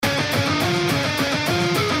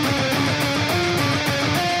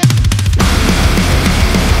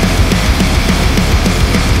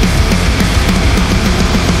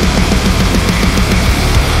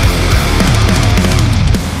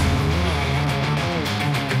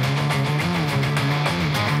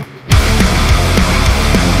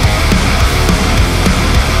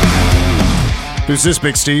Who's this,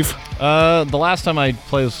 Big Steve? The last time I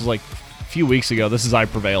played this was like a few weeks ago. This is I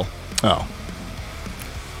Prevail. Oh.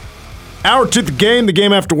 Hour to the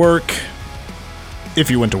game after work.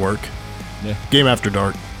 If you went to work. Yeah. Game after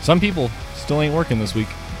dark. Some people still ain't working this week.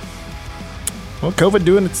 Well, COVID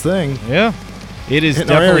doing its thing. Yeah. It is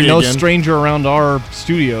Hitting our definitely area no again. stranger around our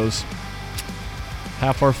studios.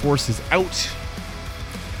 Half our force is out.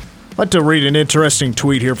 I'd like to read an interesting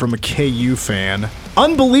tweet here from a KU fan.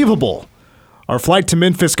 Unbelievable. Our flight to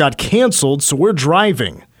Memphis got canceled, so we're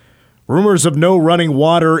driving. Rumors of no running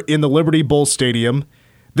water in the Liberty Bowl Stadium.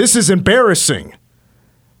 This is embarrassing.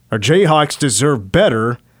 Our Jayhawks deserve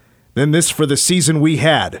better than this for the season we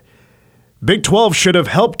had. Big 12 should have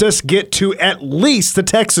helped us get to at least the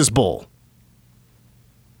Texas Bowl.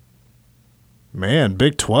 Man,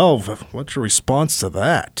 Big 12, what's your response to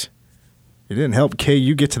that? It didn't help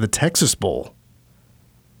KU get to the Texas Bowl.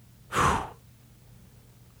 Whew.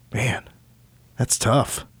 Man, that's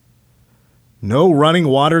tough. No running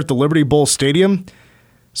water at the Liberty Bowl Stadium?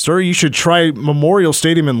 Sir, you should try Memorial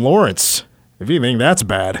Stadium in Lawrence. If you think that's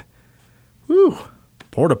bad. Whew.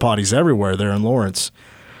 Porta potties everywhere there in Lawrence.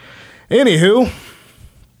 Anywho,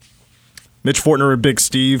 Mitch Fortner and Big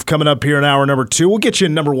Steve coming up here in hour number 2. We'll get you a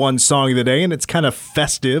number 1 song of the day, and it's kind of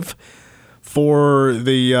festive for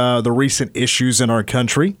the recent issues in our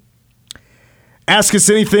country. Ask us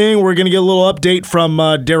anything. We're going to get a little update from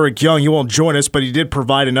Derek Young. He won't join us, but he did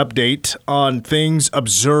provide an update on things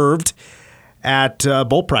observed at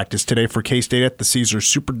bowl practice today for K-State at the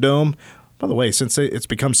Caesars Superdome. By the way, since it's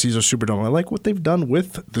become Caesars Superdome, I like what they've done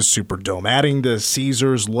with the Superdome, adding the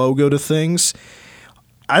Caesars logo to things.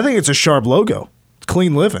 I think it's a sharp logo. It's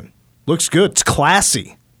clean living. Looks good. It's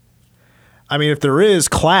classy. I mean, if there is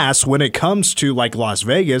class when it comes to like Las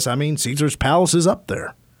Vegas, I mean, Caesars Palace is up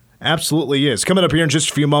there. Absolutely is. Coming up here in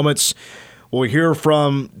just a few moments, we'll hear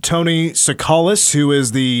from Tony Tsoukalas, who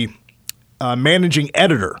is the managing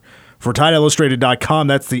editor for TideIllustrated.com.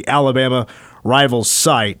 That's the Alabama Rivals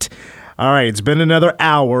site. All right, it's been another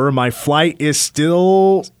hour. My flight is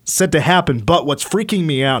still set to happen, but what's freaking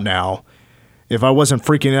me out now, if I wasn't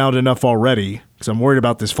freaking out enough already, because I'm worried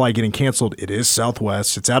about this flight getting canceled, it is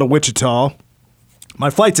Southwest. It's out of Wichita.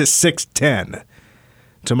 My flight's at 6:10.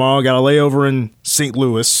 Tomorrow I got a layover in St.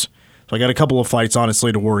 Louis, so I got a couple of flights,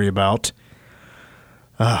 honestly, to worry about.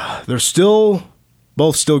 They're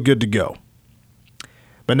both still good to go.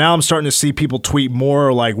 But now I'm starting to see people tweet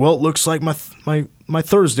more like, well, it looks like my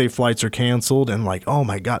Thursday flights are canceled, and like, oh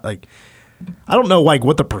my God, like, I don't know like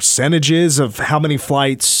what the percentage is of how many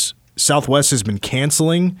flights Southwest has been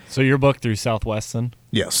canceling. So you're booked through Southwest then?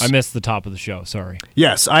 Yes. I missed the top of the show, sorry.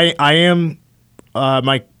 Yes, I am.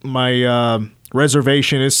 My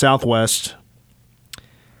reservation is Southwest,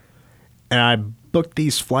 and I booked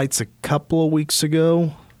these flights a couple of weeks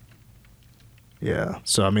ago. Yeah,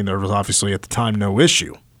 so I mean, there was obviously at the time no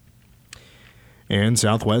issue. And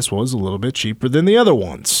Southwest was a little bit cheaper than the other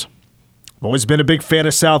ones. I've always been a big fan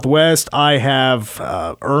of Southwest. I have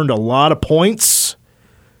earned a lot of points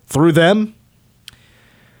through them.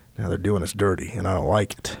 Now they're doing us dirty, and I don't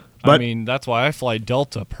like it. But I mean, that's why I fly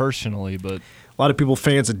Delta personally, but a lot of people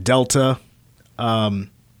fans of Delta. I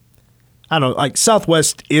don't know, like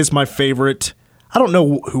Southwest is my favorite. I don't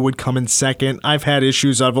know who would come in second. I've had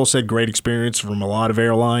issues. I've also had great experience from a lot of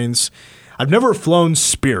airlines. I've never flown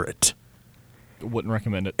Spirit. wouldn't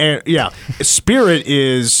recommend it. And yeah, Spirit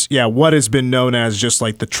is what has been known as just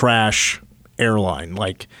like the trash airline.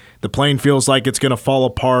 Like the plane feels like it's going to fall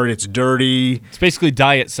apart. It's dirty. It's basically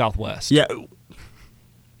Diet Southwest. Yeah.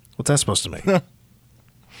 What's that supposed to mean?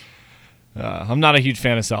 I'm not a huge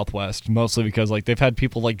fan of Southwest, mostly because like they've had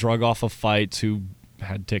people like drug off of flights who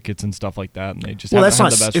had tickets and stuff like that, and they just haven't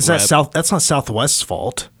had the best rep. That's not Southwest's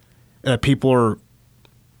fault. People are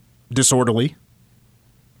disorderly.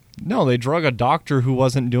 No, they drug a doctor who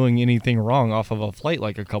wasn't doing anything wrong off of a flight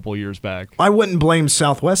like a couple years back. I wouldn't blame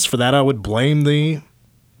Southwest for that. I would blame the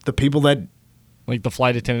people that like the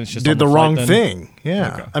flight attendants just did on the wrong then? thing.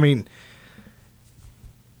 Yeah, Okay. I mean,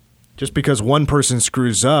 just because one person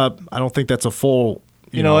screws up, I don't think that's a full.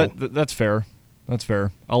 You know what? That's fair. That's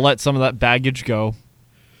fair. I'll let some of that baggage go.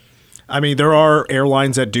 I mean, there are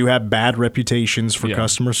airlines that do have bad reputations for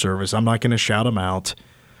customer service. I'm not going to shout them out.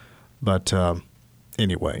 But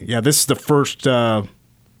anyway, this is the first, I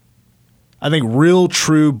think, real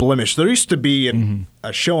true blemish. There used to be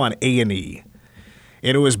a show on A&E,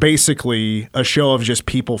 and it was basically a show of just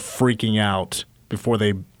people freaking out before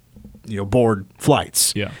they board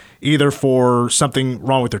flights. Yeah. Either for something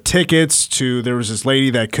wrong with their tickets, to there was this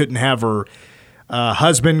lady that couldn't have her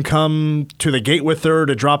husband come to the gate with her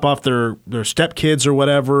to drop off their stepkids or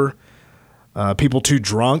whatever. People too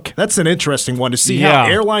drunk. That's an interesting one to see how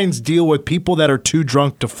airlines deal with people that are too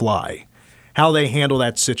drunk to fly, how they handle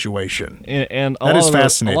that situation. And that is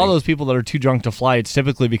fascinating. A lot of those people that are too drunk to fly, it's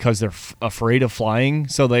typically because they're afraid of flying,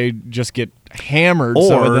 so they just get hammered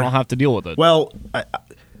so they don't have to deal with it. Well,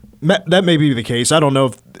 that may be the case. I don't know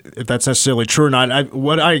if that's necessarily true or not.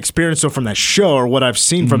 What I experienced from that show, or what I've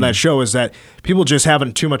seen from that show, is that people just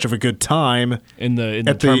having too much of a good time in the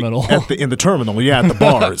terminal. In the terminal, at the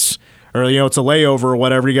bars. Or it's a layover or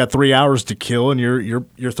whatever. You got 3 hours to kill, and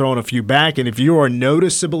you're throwing a few back. And if you are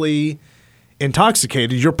noticeably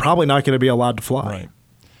intoxicated, you're probably not going to be allowed to fly. Right.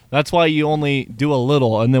 That's why you only do a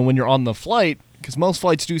little, and then when you're on the flight, because most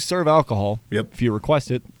flights do serve alcohol, if you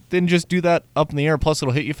request it, then just do that up in the air. Plus,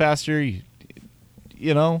 it'll hit you faster.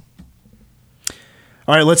 You know.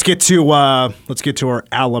 All right, let's get to our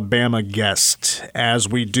Alabama guest. As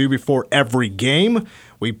we do before every game,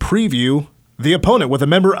 we preview the opponent with a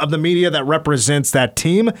member of the media that represents that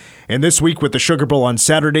team. And this week with the Sugar Bowl on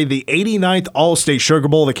Saturday, the 89th All-State Sugar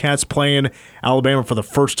Bowl, the Cats playing Alabama for the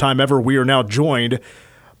first time ever. We are now joined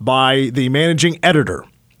by the managing editor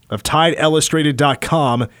of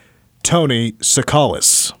TideIllustrated.com, Tony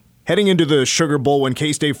Tsoukalas. Heading into the Sugar Bowl, when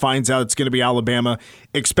K-State finds out it's going to be Alabama,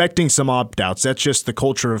 expecting some opt-outs. That's just the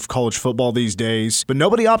culture of college football these days. But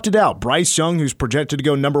nobody opted out. Bryce Young, who's projected to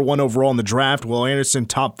go number 1 overall in the draft, Will Anderson,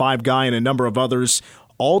 top 5 guy, and a number of others,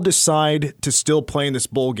 all decide to still play in this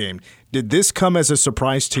bowl game. Did this come as a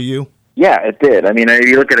surprise to you? Yeah, it did. I mean, if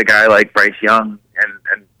you look at a guy like Bryce Young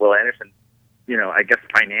and Will Anderson, I guess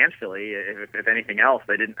financially, if anything else,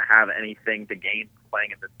 they didn't have anything to gain from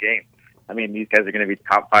playing in this game. I mean, these guys are going to be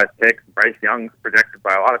top 5 picks. Bryce Young's projected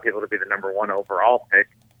by a lot of people to be the number 1 overall pick.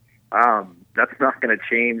 That's not going to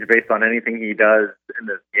change based on anything he does in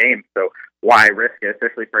this game. So why risk it,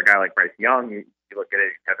 especially for a guy like Bryce Young? You look at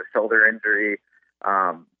it, he's got a shoulder injury.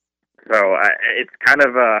 It's kind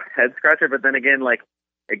of a head scratcher. But then again,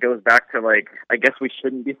 it goes back to I guess we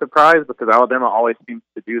shouldn't be surprised because Alabama always seems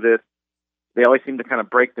to do this. They always seem to kind of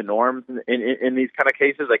break the norms in these kind of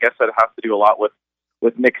cases. I guess that has to do a lot with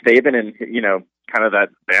Nick Saban and, kind of that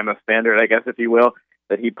Bama standard, I guess, if you will,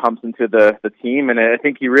 that he pumps into the team. And I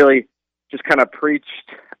think he really just kind of preached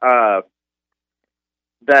that,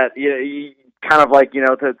 he kind of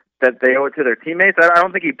that they owe it to their teammates. I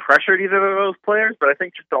don't think he pressured either of those players, but I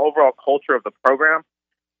think just the overall culture of the program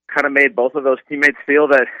kind of made both of those teammates feel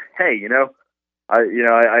that, hey,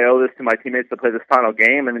 I owe this to my teammates to play this final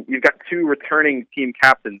game. And you've got 2 returning team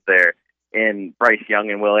captains there in Bryce Young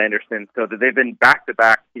and Will Anderson, so that they've been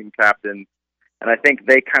back-to-back team captains, and I think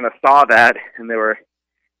they kind of saw that, and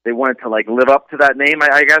they wanted to live up to that name,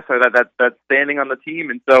 I guess, or that standing on the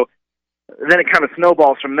team, and so then it kind of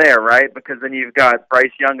snowballs from there, right? Because then you've got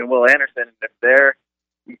Bryce Young and Will Anderson, and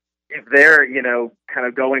if they're kind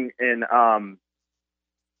of going in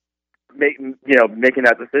making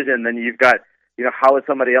that decision, then you've got how is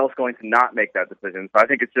somebody else going to not make that decision? So I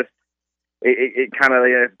think it's just it kind of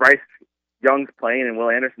if Bryce Young's playing and Will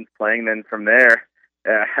Anderson's playing, then from there,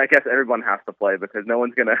 I guess everyone has to play because no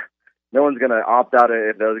one's gonna opt out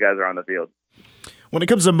if those guys are on the field. When it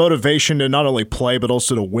comes to motivation to not only play but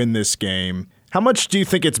also to win this game, how much do you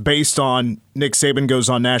think it's based on Nick Saban goes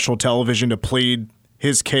on national television to plead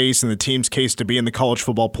his case and the team's case to be in the college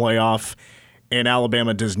football playoff, and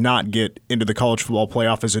Alabama does not get into the college football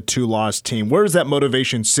playoff as a 2-loss team? Where does that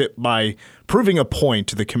motivation sit by proving a point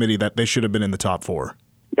to the committee that they should have been in the top 4?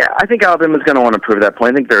 Yeah, I think Alabama's going to want to prove that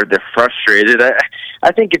point. I think they're frustrated.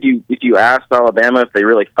 I think if you asked Alabama if they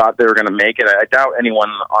really thought they were going to make it, I doubt anyone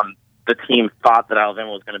on the team thought that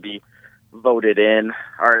Alabama was going to be voted in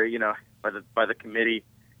or by the committee.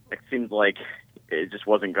 It seemed like it just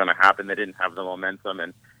wasn't going to happen. They didn't have the momentum,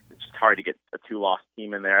 and it's just hard to get a 2-loss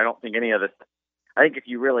team in there. I don't think any of this. I think if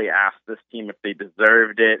you really asked this team if they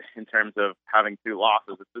deserved it in terms of having 2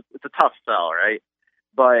 losses, it's a tough sell, right?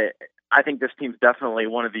 But I think this team's definitely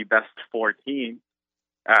one of the best 4 teams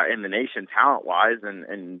in the nation, talent-wise,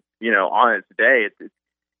 and on its day,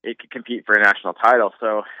 it could compete for a national title.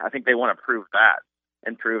 So I think they want to prove that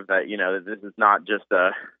and prove that that this is not just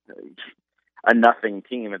a nothing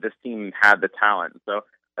team. That this team had the talent. So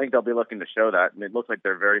I think they'll be looking to show that, and it looks like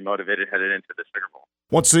they're very motivated headed into the Sugar Bowl.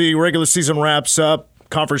 Once the regular season wraps up,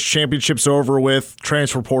 conference championships are over with,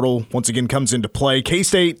 transfer portal once again comes into play.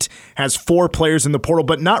 K-State has 4 players in the portal,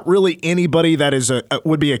 but not really anybody that is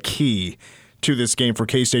would be a key to this game for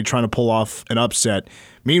K-State trying to pull off an upset.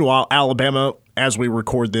 Meanwhile, Alabama, as we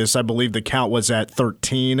record this, I believe the count was at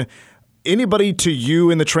 13. Anybody to you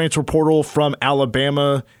in the transfer portal from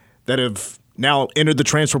Alabama that have now entered the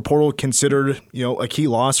transfer portal considered a key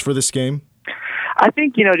loss for this game? I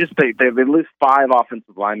think, just they lose 5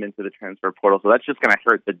 offensive linemen to the transfer portal, so that's just going to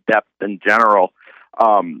hurt the depth in general.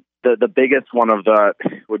 The biggest one of the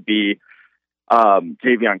would be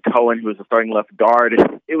Javion Cohen, who was the starting left guard.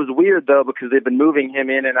 It was weird, though, because they've been moving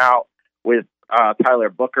him in and out with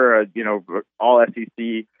Tyler Booker, all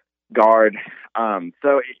SEC guard.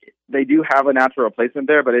 So they do have a natural replacement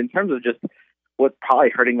there, but in terms of just what's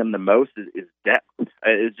probably hurting them the most is depth.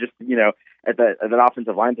 It's just, at that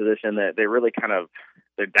offensive line position that they really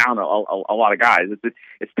they're down a lot of guys.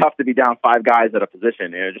 It's tough to be down 5 guys at a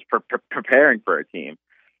position, just preparing for a team.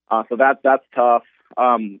 So that's tough.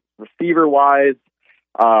 Receiver wise,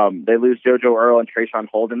 they lose JoJo Earl and Trayshawn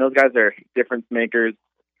Holden. Those guys are difference makers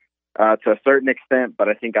to a certain extent, but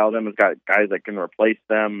I think Alabama's got guys that can replace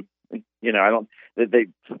them. Neither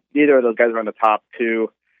of those guys are on the top 2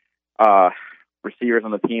 receivers on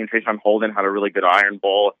the team. Trayshawn Holden had a really good Iron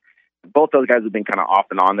Bowl. Both those guys have been kind of off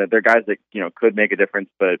and on. They're guys that could make a difference,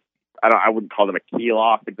 but I wouldn't call them a key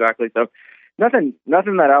loss exactly. So nothing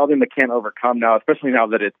that Alabama can't overcome now, especially now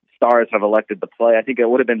that its stars have elected to play. I think it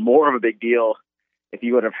would have been more of a big deal if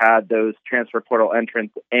you would have had those transfer portal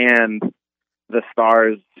entrants and the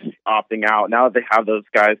stars opting out. Now that they have those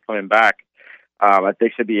guys coming back,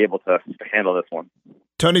 they should be able to handle this one.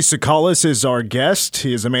 Tony Tsoukalas is our guest.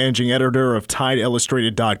 He is a managing editor of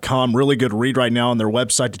TideIllustrated.com. Really good read right now on their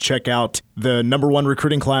website to check out the #1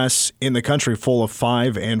 recruiting class in the country, full of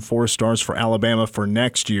 5 and 4 stars for Alabama for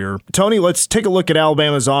next year. Tony, let's take a look at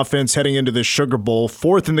Alabama's offense heading into the Sugar Bowl.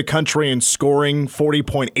 4th in the country in scoring,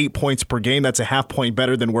 40.8 points per game. That's a half point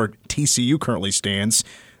better than where TCU currently stands.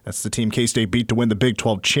 That's the team K-State beat to win the Big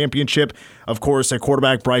 12 championship. Of course, at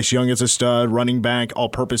quarterback, Bryce Young is a stud. Running back,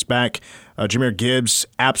 all-purpose back, Jahmyr Gibbs,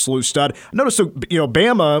 absolute stud. Notice,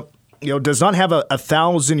 Bama, does not have a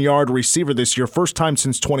 1,000-yard receiver this year, first time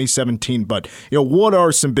since 2017. But, what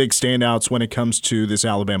are some big standouts when it comes to this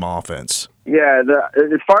Alabama offense? Yeah,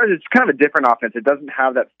 as far as it's kind of a different offense, it doesn't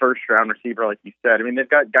have that first-round receiver like you said. I mean, they've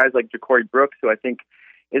got guys like Ja'Cory Brooks, who I think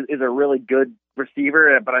is a really good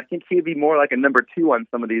receiver, but I think he'd be more like a number 2 on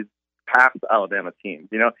some of these past Alabama teams.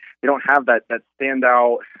 They don't have that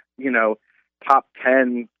standout, top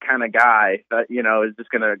 10 kind of guy that, is just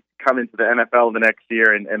going to come into the NFL the next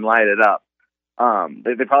year and light it up.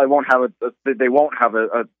 They probably won't have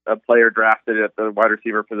a player drafted at the wide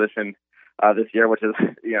receiver position this year, which is,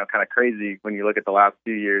 kind of crazy when you look at the last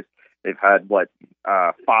few years. They've had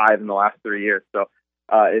 5 in the last 3 years. So,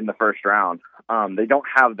 in the first round, they don't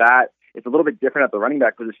have that. It's a little bit different at the running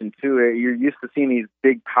back position too. You're used to seeing these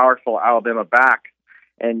big, powerful Alabama backs,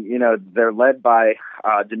 and they're led by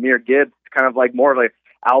Jahmyr Gibbs, kind of like more of like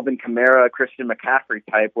Alvin Kamara, Christian McCaffrey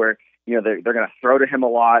type, where they're going to throw to him a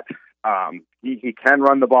lot. He can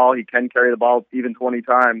run the ball, he can carry the ball even 20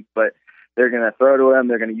 times, but they're going to throw to him.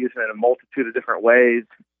 They're going to use him in a multitude of different ways,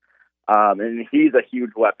 and he's a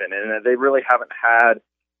huge weapon. And they really haven't had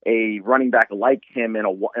a running back like him in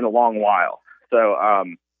a long while. So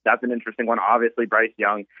that's an interesting one. Obviously, Bryce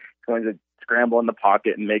Young is going to scramble in the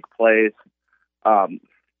pocket and make plays. And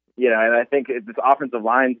I think this offensive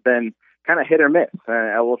line's been kind of hit or miss.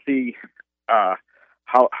 And we'll see how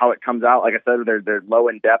it comes out. Like I said, they're low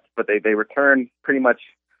in depth, but they return pretty much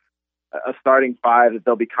a starting 5 that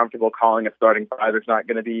they'll be comfortable calling a starting 5. There's not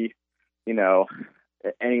going to be,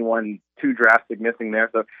 anyone too drastic missing there.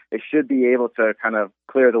 So they should be able to kind of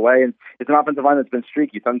clear the way. And it's an offensive line that's been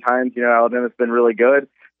streaky. Sometimes, Alabama's been really good.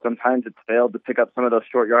 Sometimes it's failed to pick up some of those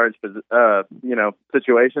short yards,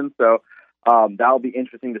 situations. So that'll be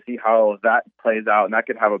interesting to see how that plays out. And that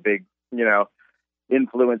could have a big,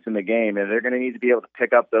 influence in the game. And they're going to need to be able to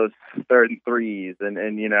pick up those 3rd and 3s and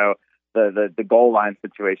the goal line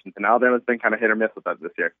situations. And Alabama's been kind of hit or miss with that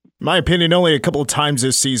this year. In my opinion, only a couple of times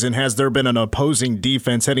this season has there been an opposing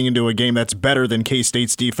defense heading into a game that's better than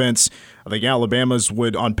K-State's defense. I think Alabama's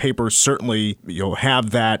would, on paper, certainly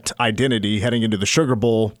have that identity heading into the Sugar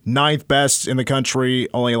Bowl. 9th best in the country,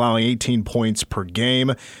 only allowing 18 points per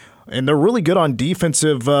game. And they're really good on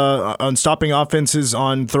on stopping offenses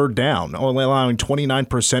on 3rd down, only allowing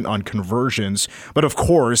 29% on conversions. But of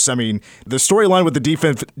course, the storyline with the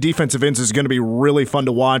defensive ends is going to be really fun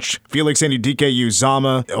to watch. Felix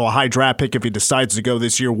Anudike-Uzomah, a high draft pick if he decides to go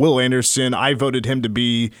this year. Will Anderson, I voted him to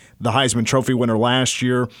be the Heisman Trophy winner last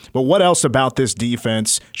year. But what else about this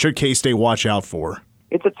defense should K-State watch out for?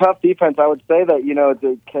 It's a tough defense. I would say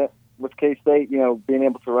that, with K-State, being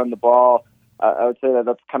able to run the ball, I would say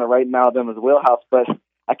that's kind of right in Alabama's wheelhouse, but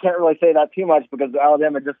I can't really say that too much because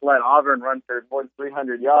Alabama just let Auburn run for more than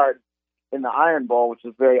 300 yards in the Iron Bowl, which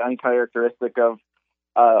is very uncharacteristic of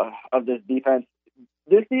this defense.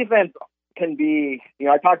 This defense can be,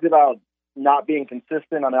 I talked about not being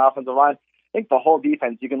consistent on the offensive line. think the whole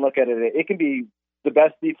defense, you can look at it. It can be the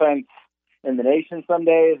best defense in the nation some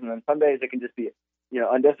days, and then some days it can just be,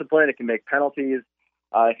 undisciplined. It can make penalties.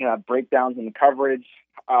 It can have breakdowns in the coverage.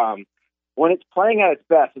 When it's playing at its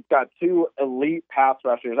best, it's got 2 elite pass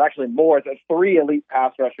rushers, actually more. It's 3 elite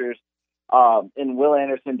pass rushers in Will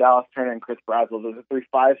Anderson, Dallas Turner, and Chris Bradswell. Those are 3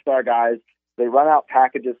 5-star guys. They run out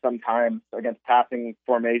packages sometimes against passing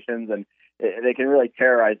formations, and they can really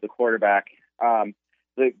terrorize the quarterback.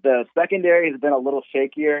 The secondary has been a little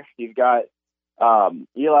shakier. You've got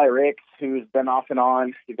Eli Ricks, who's been off and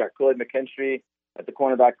on. You've got Kool-Aid McKinstry at the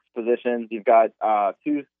cornerback positions. You've got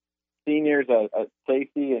 2 seniors, a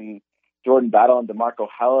safety, and Jordan Battle and DeMarco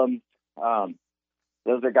Helms.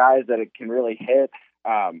 Those are guys that it can really hit.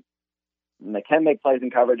 And they can make plays in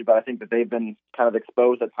coverage, but I think that they've been kind of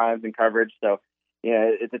exposed at times in coverage. So,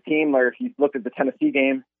 it's a team where if you look at the Tennessee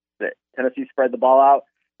game, that Tennessee spread the ball out,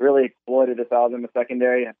 really exploited this Alabama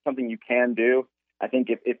secondary. It's something you can do. I think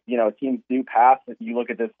if teams do pass, if you look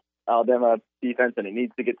at this Alabama defense and it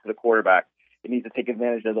needs to get to the quarterback, it needs to take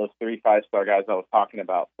advantage of those 3 5-star guys I was talking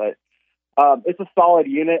about. But it's a solid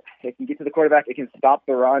unit. It can get to the quarterback. It can stop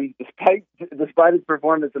the run. Despite its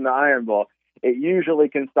performance in the Iron Bowl, it usually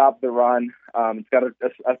can stop the run. It's got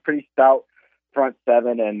a pretty stout front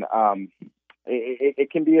 7, and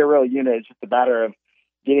it can be a real unit. It's just a matter of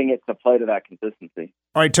getting it to play to that consistency.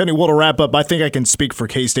 All right, Tony, well, to wrap up, I think I can speak for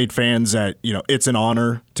K-State fans that, it's an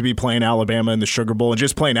honor to be playing Alabama in the Sugar Bowl and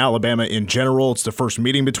just playing Alabama in general. It's the first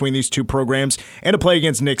meeting between these 2 programs, and to play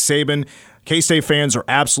against Nick Saban. K-State fans are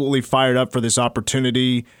absolutely fired up for this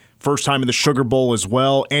opportunity. First time in the Sugar Bowl as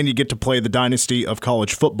well, and you get to play the dynasty of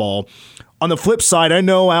college football. On the flip side, I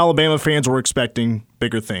know Alabama fans were expecting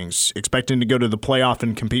bigger things, expecting to go to the playoff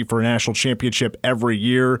and compete for a national championship every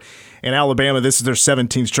year. In Alabama, this is their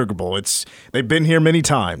 17th Sugar Bowl. They've been here many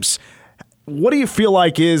times. What do you feel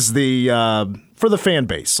like is for the fan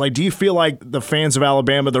base? Like, do you feel like the fans of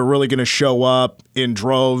Alabama, they're really going to show up in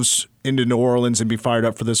droves into New Orleans and be fired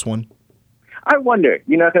up for this one? I wonder,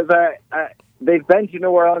 because they've been to New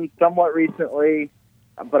Orleans somewhat recently.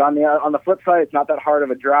 But on the flip side, it's not that hard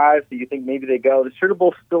of a drive, so you think maybe they go. The Sugar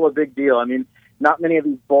Bowl is still a big deal. I mean, not many of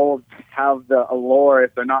these bowls have the allure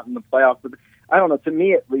if they're not in the playoffs. But I don't know. To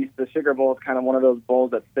me, at least, the Sugar Bowl is kind of one of those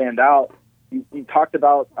bowls that stand out. You talked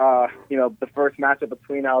about, the first matchup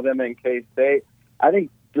between Alabama and K-State. I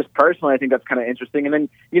think, just personally, I think that's kind of interesting. And then,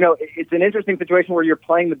 it's an interesting situation where you're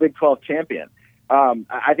playing the Big 12 champion.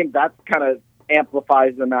 I think that kind of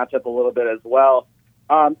amplifies the matchup a little bit as well.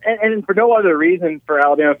 And for no other reason for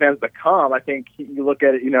Alabama fans to come, I think you look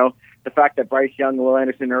at it, the fact that Bryce Young and Will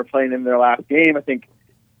Anderson are playing in their last game, I think,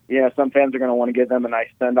 some fans are going to want to give them a nice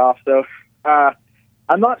send-off. So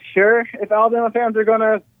I'm not sure if Alabama fans are going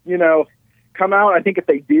to, come out. I think if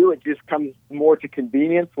they do, it just comes more to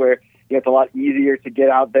convenience where it's a lot easier to get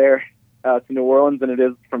out there to New Orleans than it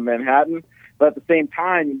is from Manhattan. But at the same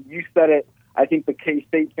time, you said it, I think the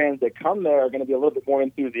K-State fans that come there are going to be a little bit more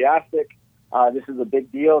enthusiastic. This is a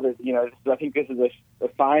big deal. I think this is a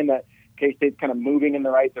sign that K-State's kind of moving in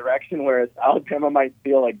the right direction, whereas Alabama might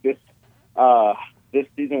feel like this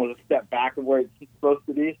season was a step back of where it's supposed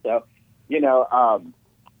to be. So,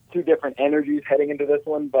 2 different energies heading into this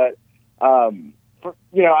one. But,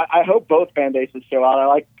 I hope both fan bases show out. I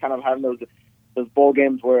like kind of having those bowl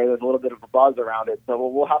games where there's a little bit of a buzz around it. So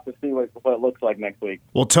we'll have to see what it looks like next week.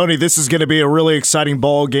 Well, Tony, this is going to be a really exciting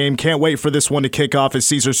ball game. Can't wait for this one to kick off at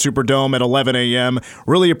Caesars Superdome at 11 a.m.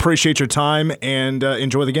 Really appreciate your time and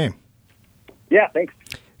enjoy the game. Yeah, thanks.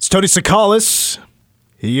 It's Tony Tsoukalas.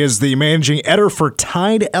 He is the managing editor for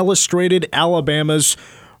Tide Illustrated, Alabama's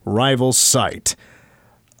rival site.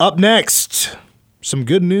 Up next, some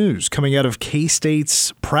good news coming out of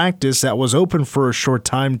K-State's practice that was open for a short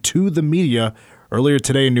time to the media earlier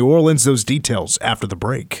today in New Orleans. Those details after the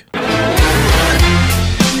break.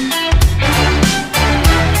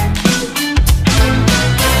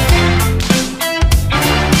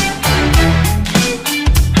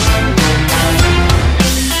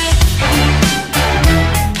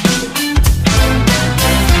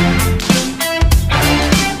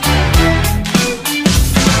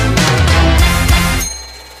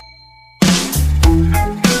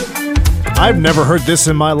 I've never heard this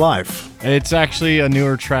in my life. It's actually a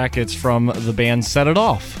newer track. It's from the band Set It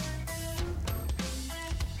Off.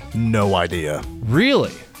 No idea.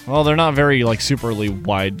 Really? Well, they're not very, superly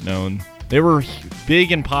wide known. They were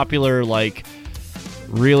big and popular,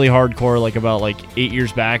 really hardcore, about 8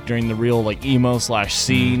 years back during the real,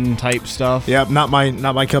 emo/scene type stuff. Yeah, not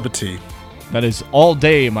my cup of tea. That is all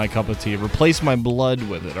day my cup of tea. Replace my blood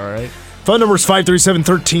with it, all right? Phone number is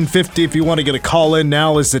 537-1350. If you want to get a call in,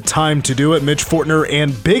 now is the time to do it. Mitch Fortner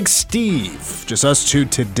and Big Steve. Just us two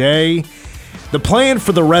today. The plan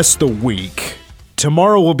for the rest of the week.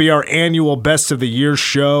 Tomorrow will be our annual Best of the Year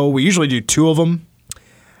show. We usually do two of them.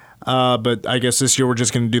 But I guess this year we're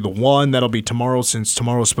just going to do the one. That'll be tomorrow, since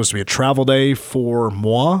tomorrow is supposed to be a travel day for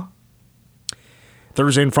moi.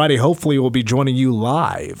 Thursday and Friday, hopefully, we'll be joining you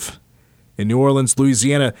live in New Orleans,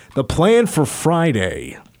 Louisiana. The plan for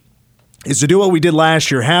Friday is to do what we did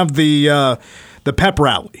last year. Have the pep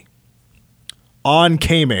rally on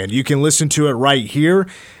K-Man. You can listen to it right here.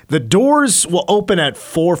 The doors will open at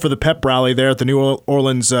 4 for the pep rally there at the New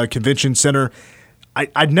Orleans Convention Center.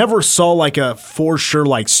 I never saw like a for sure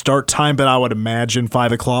like start time, but I would imagine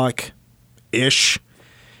 5 o'clock-ish,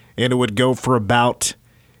 and it would go for about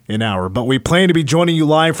an hour. But we plan to be joining you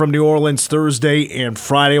live from New Orleans Thursday and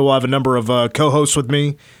Friday. We'll have a number of co-hosts with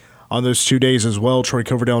me on those 2 days as well. Troy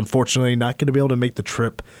Coverdale, unfortunately, not going to be able to make the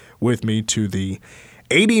trip with me to the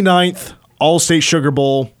 89th All-State Sugar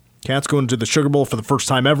Bowl. Cats going to the Sugar Bowl for the first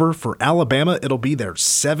time ever. For Alabama, it'll be their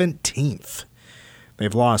 17th.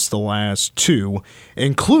 They've lost the last 2,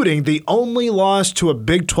 including the only loss to a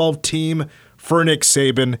Big 12 team for Nick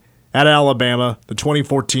Saban at Alabama, the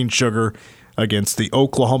 2014 Sugar, against the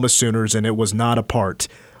Oklahoma Sooners, and it was not a part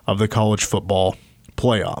of the college football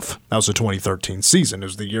playoff. That was the 2013 season. It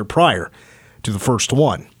was the year prior to the first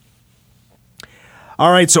one.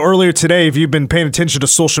 All right, so earlier today, if you've been paying attention to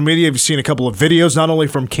social media, you've seen a couple of videos, not only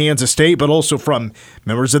from Kansas State, but also from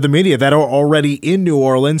members of the media that are already in New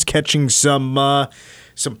Orleans, catching some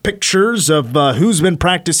pictures of who's been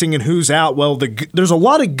practicing and who's out. Well, there's a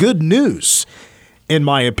lot of good news, in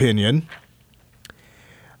my opinion.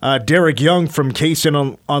 Derek Young from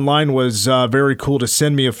KSN Online was very cool to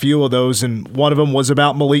send me a few of those, and one of them was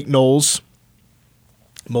about Malik Knowles.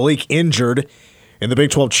 Malik injured in the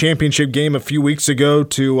Big 12 championship game a few weeks ago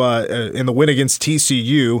in the win against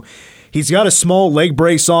TCU. He's got a small leg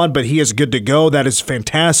brace on, but he is good to go. That is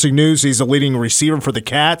fantastic news. He's a leading receiver for the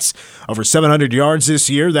Cats, over 700 yards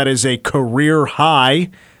this year. That is a career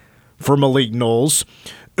high for Malik Knowles.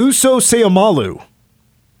 Uso Seomalu,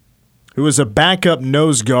 who is a backup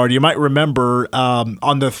nose guard. You might remember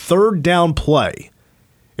on the third down play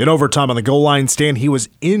in overtime on the goal line stand, he was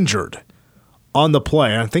injured on the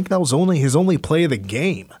play. I think that was his only play of the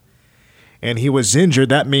game. And he was injured.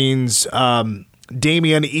 That means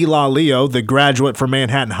Damian Ilalio, the graduate from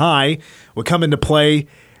Manhattan High, would come into play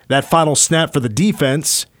that final snap for the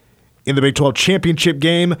defense in the Big 12 championship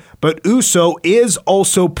game. But Uso is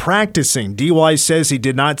also practicing. DY says he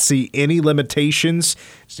did not see any limitations.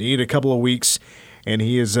 So he needed a couple of weeks, and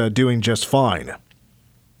he is doing just fine.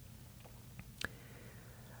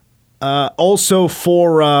 Also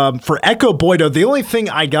for Echo Boydo, the only thing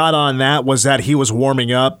I got on that was that he was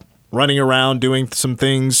warming up, running around, doing some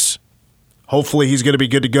things. Hopefully he's going to be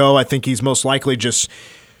good to go. I think he's most likely just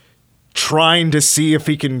trying to see if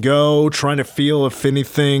he can go, trying to feel if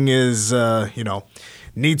anything is,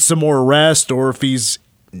 needs some more rest, or if he's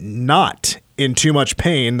not in too much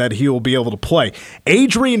pain that he will be able to play.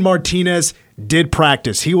 Adrian Martinez did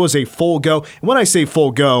practice. He was a full go. And when I say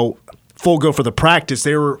full go for the practice,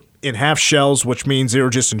 they were in half shells, which means they were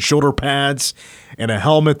just in shoulder pads and a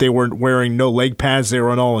helmet. They weren't wearing no leg pads. They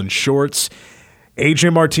were all in shorts.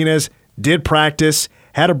 Adrian Martinez did practice,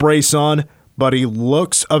 had a brace on, but he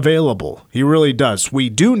looks available. He really does. We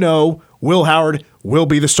do know Will Howard will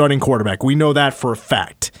be the starting quarterback. We know that for a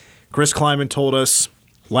fact. Chris Kleiman told us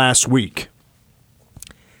last week.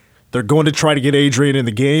 They're going to try to get Adrian in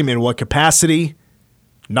the game. In what capacity?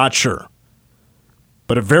 Not sure.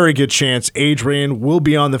 But a very good chance Adrian will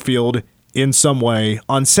be on the field in some way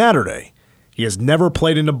on Saturday. He has never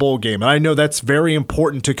played in a bowl game, and I know that's very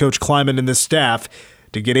important to Coach Kleiman and this staff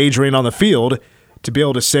to get Adrian on the field, to be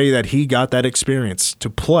able to say that he got that experience to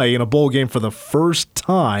play in a bowl game for the first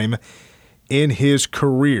time in his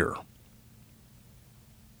career.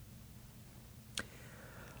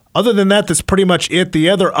 Other than that, that's pretty much it. The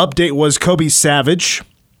other update was Kobe Savage.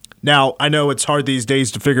 Now, I know it's hard these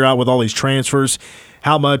days to figure out with all these transfers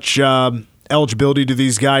how much eligibility do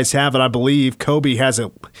these guys have, and I believe Kobe has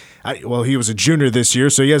he was a junior this year,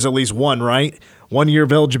 so he has at least one, right? 1 year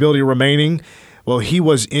of eligibility remaining. Well, he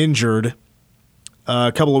was injured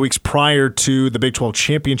a couple of weeks prior to the Big 12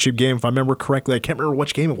 championship game, if I remember correctly. I can't remember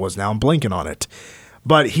which game it was now. I'm blanking on it.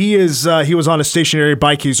 But he was on a stationary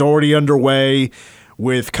bike. He's already underway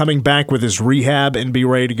with coming back with his rehab and be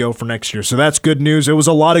ready to go for next year. So that's good news. It was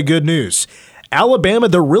a lot of good news. Alabama,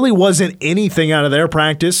 there really wasn't anything out of their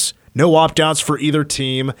practice. No opt-outs for either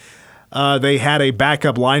team. They had a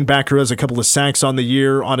backup linebacker who has a couple of sacks on the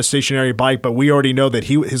year on a stationary bike, but we already know that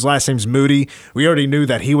his last name's Moody. We already knew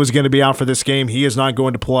that he was going to be out for this game. He is not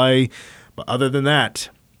going to play. But other than that,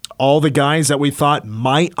 all the guys that we thought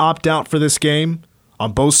might opt out for this game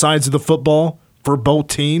on both sides of the football for both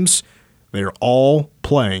teams, they're all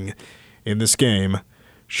playing in this game.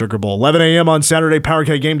 Sugar Bowl, 11 a.m. on Saturday, Power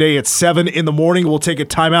Cat Game Day at 7 in the morning. We'll take a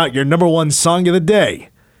timeout. Your number one song of the day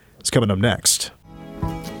is coming up next.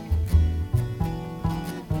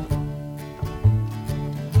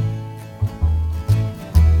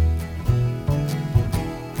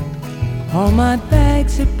 All my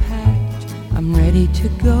bags are packed, I'm ready to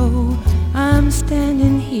go. I'm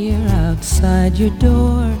standing here outside your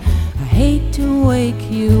door. I hate to wake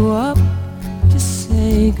you up to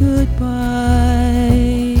say goodbye,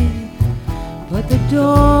 but the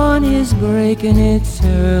dawn is breaking, it's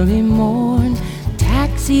early morn.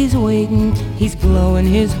 Taxi's waiting, he's blowing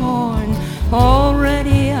his horn.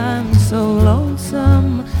 Already I'm so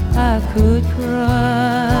lonesome I could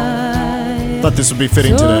cry. Thought this would be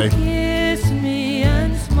fitting today. Kiss me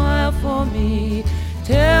and smile for me.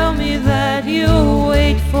 Tell me that you'll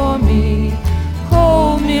wait for me.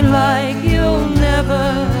 Hold me like you'll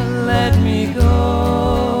never let me go.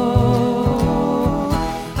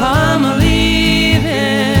 I'm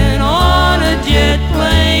leaving on a jet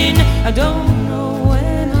plane. I don't know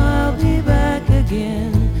when I'll be back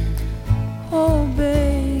again. Oh,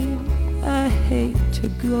 babe, I hate to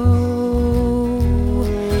go.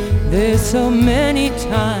 There's so many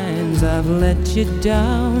times I've let you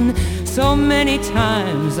down. So many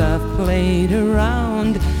times I've played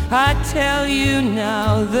around. I tell you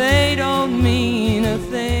now, they don't mean a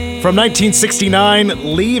thing. From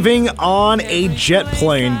 1969, Leaving on a Jet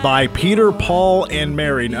Plane by Peter, Paul, and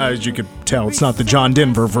Mary. As you could tell, it's not the John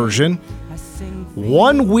Denver version.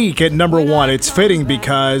 1 week at number one. It's fitting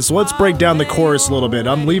because, let's break down the chorus a little bit.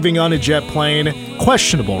 I'm leaving on a jet plane.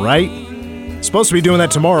 Questionable, right? Supposed to be doing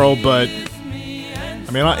that tomorrow, but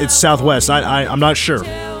I mean, it's Southwest. I'm not sure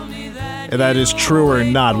if that is true or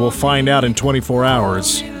not. We'll find out in 24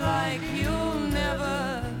 hours.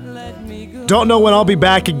 Don't know when I'll be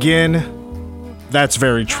back again. That's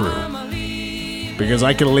very true. Because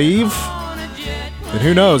I could leave, and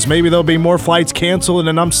who knows, maybe there'll be more flights canceled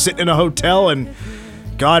and I'm sitting in a hotel and,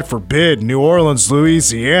 God forbid, New Orleans,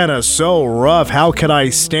 Louisiana, so rough. How could I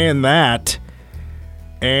stand that?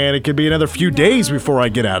 And it could be another few days before I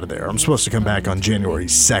get out of there. I'm supposed to come back on January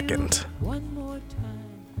 2nd.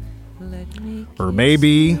 Or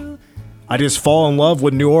maybe I just fall in love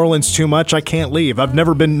with New Orleans too much, I can't leave. I've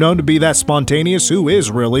never been known to be that spontaneous. Who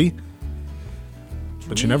is, really?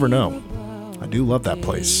 But you never know. I do love that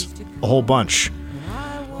place. A whole bunch.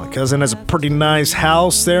 My cousin has a pretty nice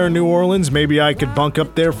house there in New Orleans. Maybe I could bunk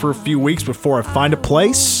up there for a few weeks before I find a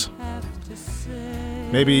place.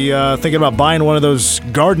 Maybe thinking about buying one of those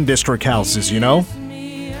Garden District houses, you know?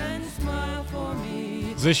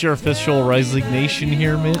 Is this your official resignation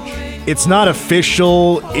here, Mitch? It's not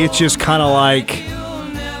official. It's just kind of like...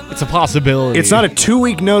 It's a possibility. It's not a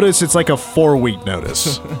 2-week notice. It's like a 4-week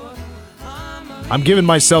notice. I'm giving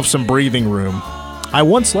myself some breathing room. I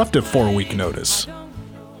once left a 4-week notice.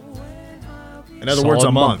 In other words,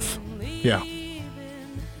 a month. Yeah.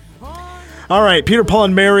 All right, Peter, Paul,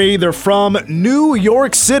 and Mary, they're from New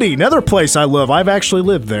York City, another place I love. I've actually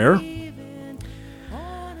lived there.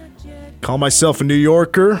 Call myself a New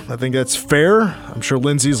Yorker. I think that's fair. I'm sure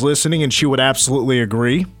Lindsay's listening, and she would absolutely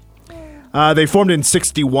agree. They formed in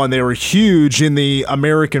 1961. They were huge in the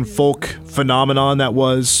American folk phenomenon that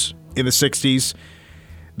was in the 60s.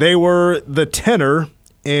 They were the tenor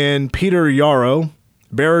in Peter Yarrow,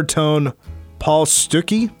 baritone Paul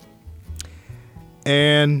Stuckey,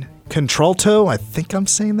 and contralto, I think I'm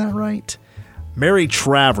saying that right, Mary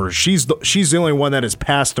Travers. She's the only one that has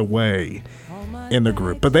passed away in the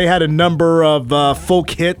group. But they had a number of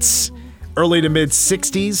folk hits early to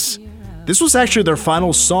mid-60s. This was actually their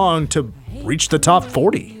final song to reach the top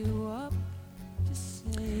 40.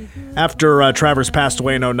 After Travers passed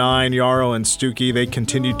away in 2009, Yarrow and Stuckey, they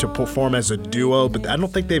continued to perform as a duo, but I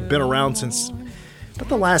don't think they've been around since about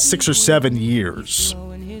the last 6 or 7 years.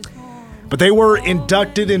 But they were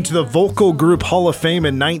inducted into the Vocal Group Hall of Fame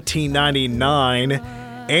in 1999,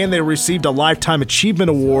 and they received a Lifetime Achievement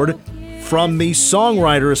Award from the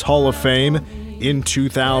Songwriters Hall of Fame in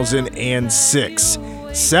 2006.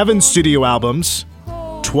 7 studio albums,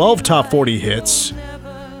 12 top 40 hits,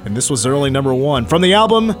 and this was their early number one. From the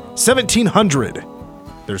album 1700,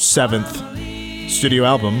 their 7th studio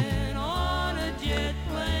album.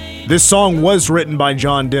 This song was written by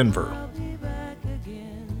John Denver.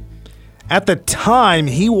 At the time,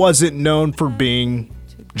 he wasn't known for being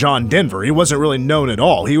John Denver. He wasn't really known at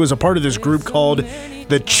all. He was a part of this group called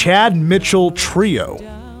the Chad Mitchell Trio.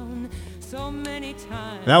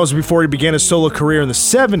 That was before he began his solo career in the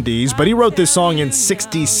 70s, but he wrote this song in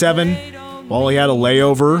 67 while he had a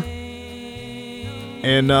layover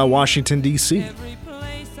in Washington, D.C.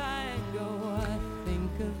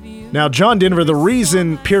 Now, John Denver, the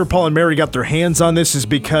reason Peter, Paul, and Mary got their hands on this is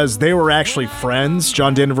because they were actually friends.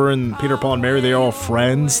 John Denver and Peter, Paul, and Mary, they are all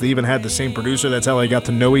friends. They even had the same producer. That's how they got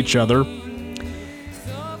to know each other.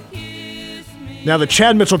 Now, the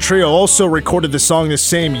Chad Mitchell Trio also recorded the song the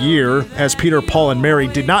same year as Peter, Paul, and Mary.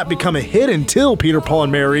 Did not become a hit until Peter, Paul,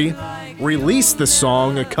 and Mary released the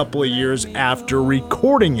song a couple of years after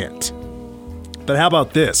recording it. But how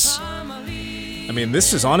about this? I mean,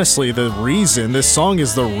 this is honestly the reason, this song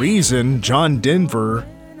is the reason John Denver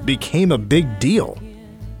became a big deal.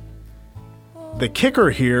 The kicker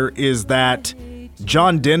here is that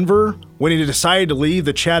John Denver, when he decided to leave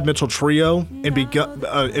the Chad Mitchell Trio and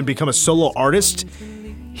become a solo artist,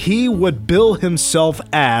 he would bill himself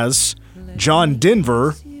as John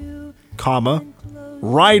Denver, comma,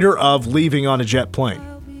 writer of Leaving on a Jet Plane.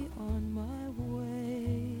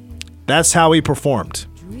 That's how he performed.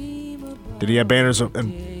 Did he have banners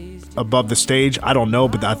above the stage? I don't know,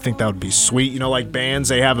 but I think that would be sweet. You know, like bands,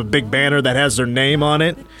 they have a big banner that has their name on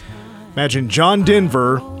it. Imagine John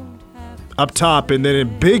Denver up top, and then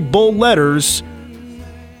in big bold letters,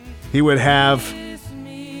 he would have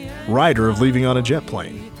writer of Leaving on a Jet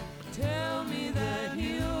Plane.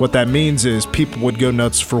 What that means is people would go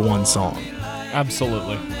nuts for one song.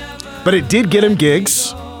 Absolutely. But it did get him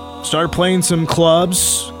gigs. Started playing some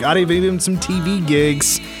clubs, got even some TV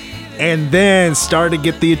gigs, and then started to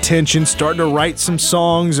get the attention, started to write some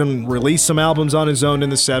songs and release some albums on his own in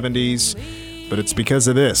the 70s. But it's because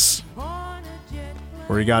of this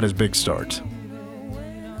where he got his big start.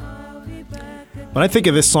 When I think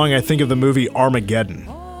of this song, I think of the movie Armageddon.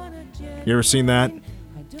 You ever seen that?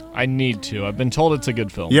 I need to. I've been told it's a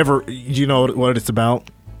good film. Do you know what it's about?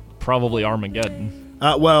 Probably Armageddon.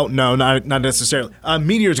 Well, no, not necessarily. A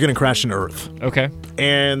meteor is going to crash into Earth. Okay.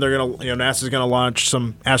 And they're going to, NASA's going to launch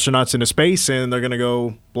some astronauts into space, and they're going to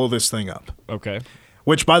go blow this thing up. Okay.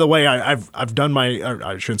 Which, by the way, I've done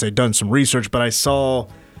I shouldn't say done some research, but I saw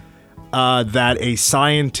that a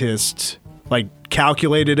scientist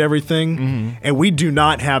calculated everything, and we do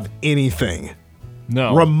not have anything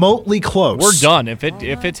remotely close. We're done. If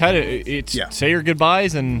it's headed, say your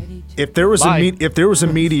goodbyes and if there was a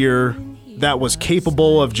meteor that was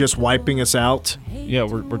capable of just wiping us out,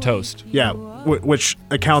 we're toast. Yeah, which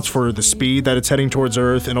accounts for the speed that it's heading towards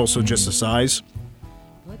Earth and also just the size.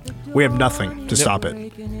 We have nothing to stop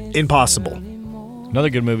it. Impossible. Another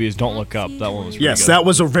good movie is Don't Look Up. That one was pretty good. That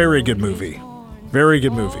was a very good movie. Very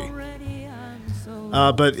good movie.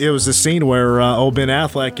 But it was the scene where old Ben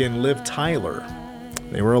Affleck and Liv Tyler,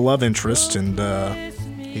 they were a love interest, and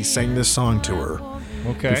he sang this song to her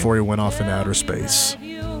before he went off into outer space.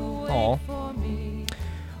 Aw.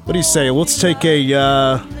 What do you say? Let's take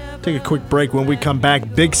a quick break. When we come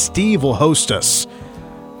back, Big Steve will host us.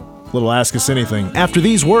 Little Ask Us Anything after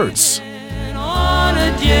these words. On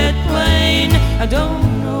a jet plane, I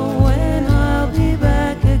don't know when I'll be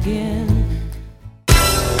back again.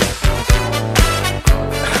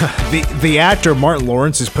 The actor Martin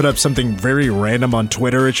Lawrence has put up something very random on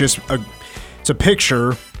Twitter. It's a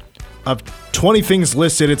picture of 20 things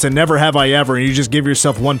listed. It's a never have I ever, and you just give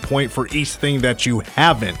yourself 1 point for each thing that you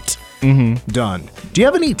haven't done. Do you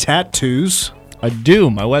have any tattoos? I do.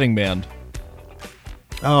 My wedding band.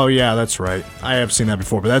 Oh, yeah, that's right. I have seen that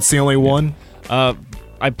before, but that's the only one?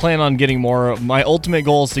 I plan on getting more. My ultimate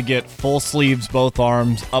goal is to get full sleeves, both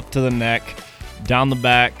arms, up to the neck, down the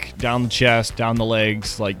back, down the chest, down the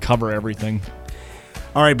legs, cover everything.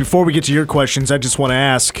 All right, before we get to your questions, I just want to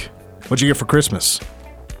ask, what'd you get for Christmas?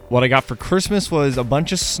 What I got for Christmas was a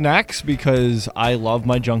bunch of snacks because I love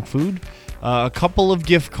my junk food, a couple of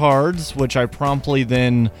gift cards, which I promptly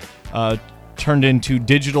then turned into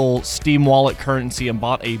digital Steam wallet currency and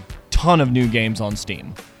bought a ton of new games on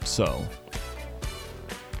Steam. So,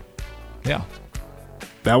 yeah.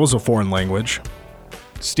 That was a foreign language.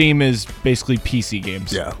 Steam is basically PC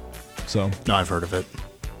games. Yeah. So. No, I've heard of it.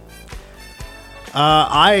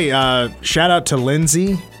 I shout out to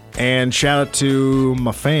Lindsay and shout out to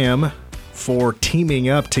my fam for teaming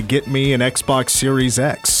up to get me an Xbox Series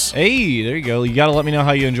X. Hey, there you go. You got to let me know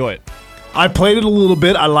how you enjoy it. I played it a little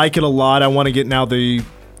bit. I like it a lot. I want to get now the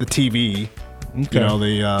TV. Okay.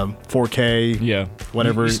 The 4K. Yeah.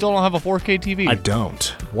 Whatever. You still don't have a 4K TV? I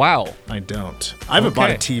don't. Wow. I don't. I haven't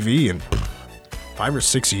bought a TV in 5 or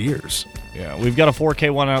 6 years. Yeah, we've got a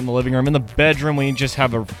 4K one out in the living room. In the bedroom, we just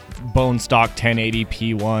have a bone stock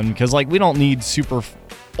 1080p one because, like, we don't need super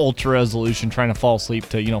ultra resolution trying to fall asleep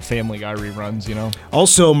to, Family Guy reruns,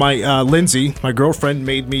 Also, my Lindsay, my girlfriend,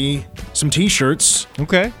 made me some T-shirts.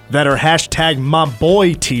 Okay. That are hashtag my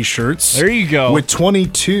boy T-shirts. There you go. With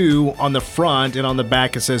 22 on the front, and on the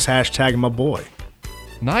back it says hashtag my boy.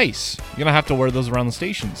 Nice. You're going to have to wear those around the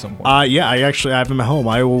station at some point. Yeah, I actually have them at home.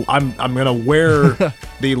 I'm going to wear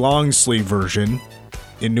the long sleeve version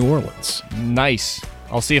in New Orleans. Nice.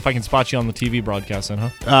 I'll see if I can spot you on the TV broadcast then,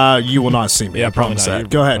 huh? You will not see me. Yeah, I promise probably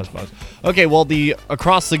that. Go ahead. Okay, well, the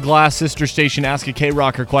Across the Glass sister station Ask a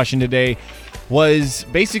K-Rocker question today was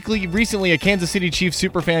basically recently a Kansas City Chiefs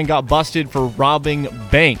superfan got busted for robbing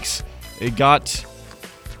banks. It got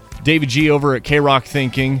David G over at K-Rock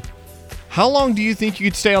thinking, how long do you think you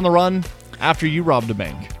could stay on the run after you robbed a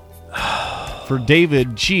bank? For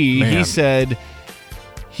David G, Man. He said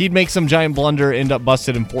he'd make some giant blunder, end up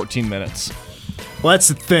busted in 14 minutes. Well, that's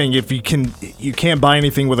the thing. If you can't buy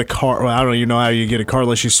anything with a car. Well, I don't even know how you get a car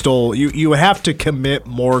unless you stole. You have to commit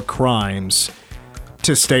more crimes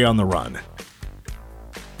to stay on the run.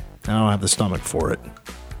 I don't have the stomach for it.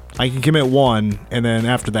 I can commit one, and then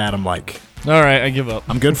after that, I'm like, all right, I give up.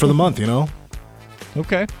 I'm good for the month,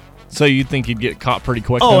 Okay. So you think you'd get caught pretty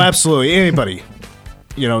quick? Oh, then? absolutely. Anybody.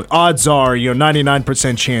 Odds are,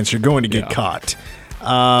 99% chance you're going to get caught.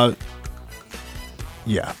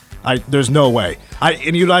 Yeah. There's no way.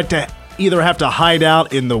 And you'd like to either have to hide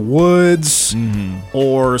out in the woods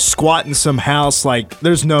or squat in some house. Like,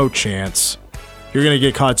 there's no chance. You're going to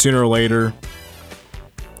get caught sooner or later.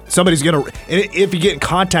 Somebody's going to... If you get in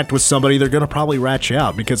contact with somebody, they're going to probably rat you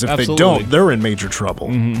out. Because if they don't, they're in major trouble.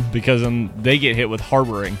 Because they get hit with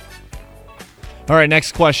harboring. All right,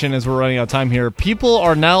 next question as we're running out of time here. People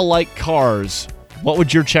are now like cars. What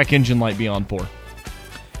would your check engine light be on for?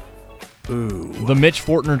 Ooh. The Mitch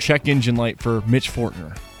Fortner check engine light for Mitch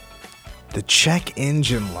Fortner. The check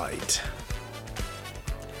engine light.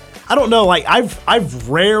 I don't know. Like I've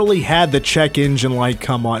rarely had the check engine light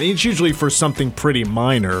come on. It's usually for something pretty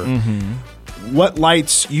minor. What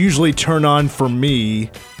lights usually turn on for me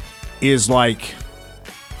is like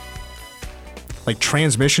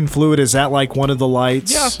transmission fluid. Is that like one of the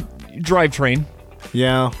lights? Yeah, drivetrain.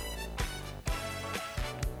 Yeah.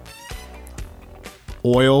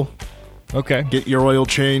 Oil. Okay. Get your oil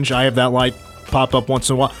change. I have that light pop up once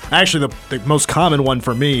in a while. Actually, the most common one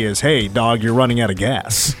for me is, hey, dog, you're running out of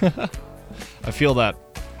gas. I feel that.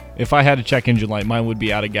 If I had a check engine light, mine would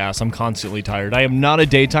be out of gas. I'm constantly tired. I am not a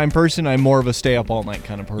daytime person. I'm more of a stay up all night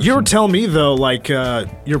kind of person. You were telling me, though,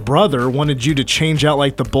 your brother wanted you to change out,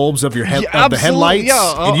 the bulbs of your the headlights.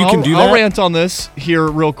 Yeah, and you can do that? I'll rant on this here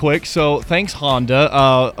real quick. So, thanks,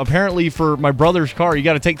 Honda. Apparently, for my brother's car, you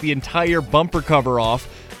got to take the entire bumper cover off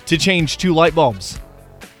to change 2 light bulbs,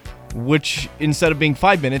 which instead of being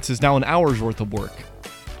 5 minutes is now an hour's worth of work,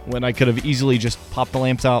 when I could have easily just popped the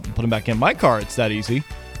lamps out and put them back in. My car, it's that easy.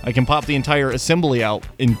 I can pop the entire assembly out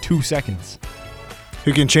in 2 seconds.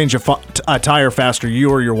 Who can change a tire faster, you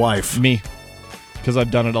or your wife? Me, because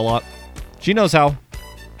I've done it a lot. She knows how.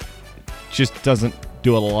 Just doesn't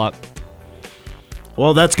do it a lot.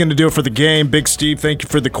 Well, that's going to do it for the game. Big Steve, thank you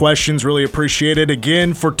for the questions. Really appreciate it.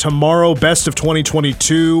 Again, for tomorrow, best of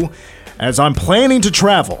 2022, as I'm planning to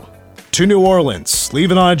travel to New Orleans.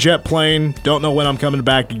 Leaving on a jet plane. Don't know when I'm coming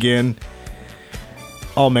back again.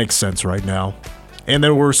 All makes sense right now. And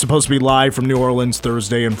then we're supposed to be live from New Orleans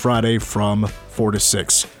Thursday and Friday from 4 to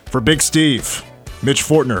 6. For Big Steve, Mitch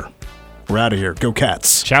Fortner, we're out of here. Go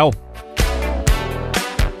Cats. Ciao.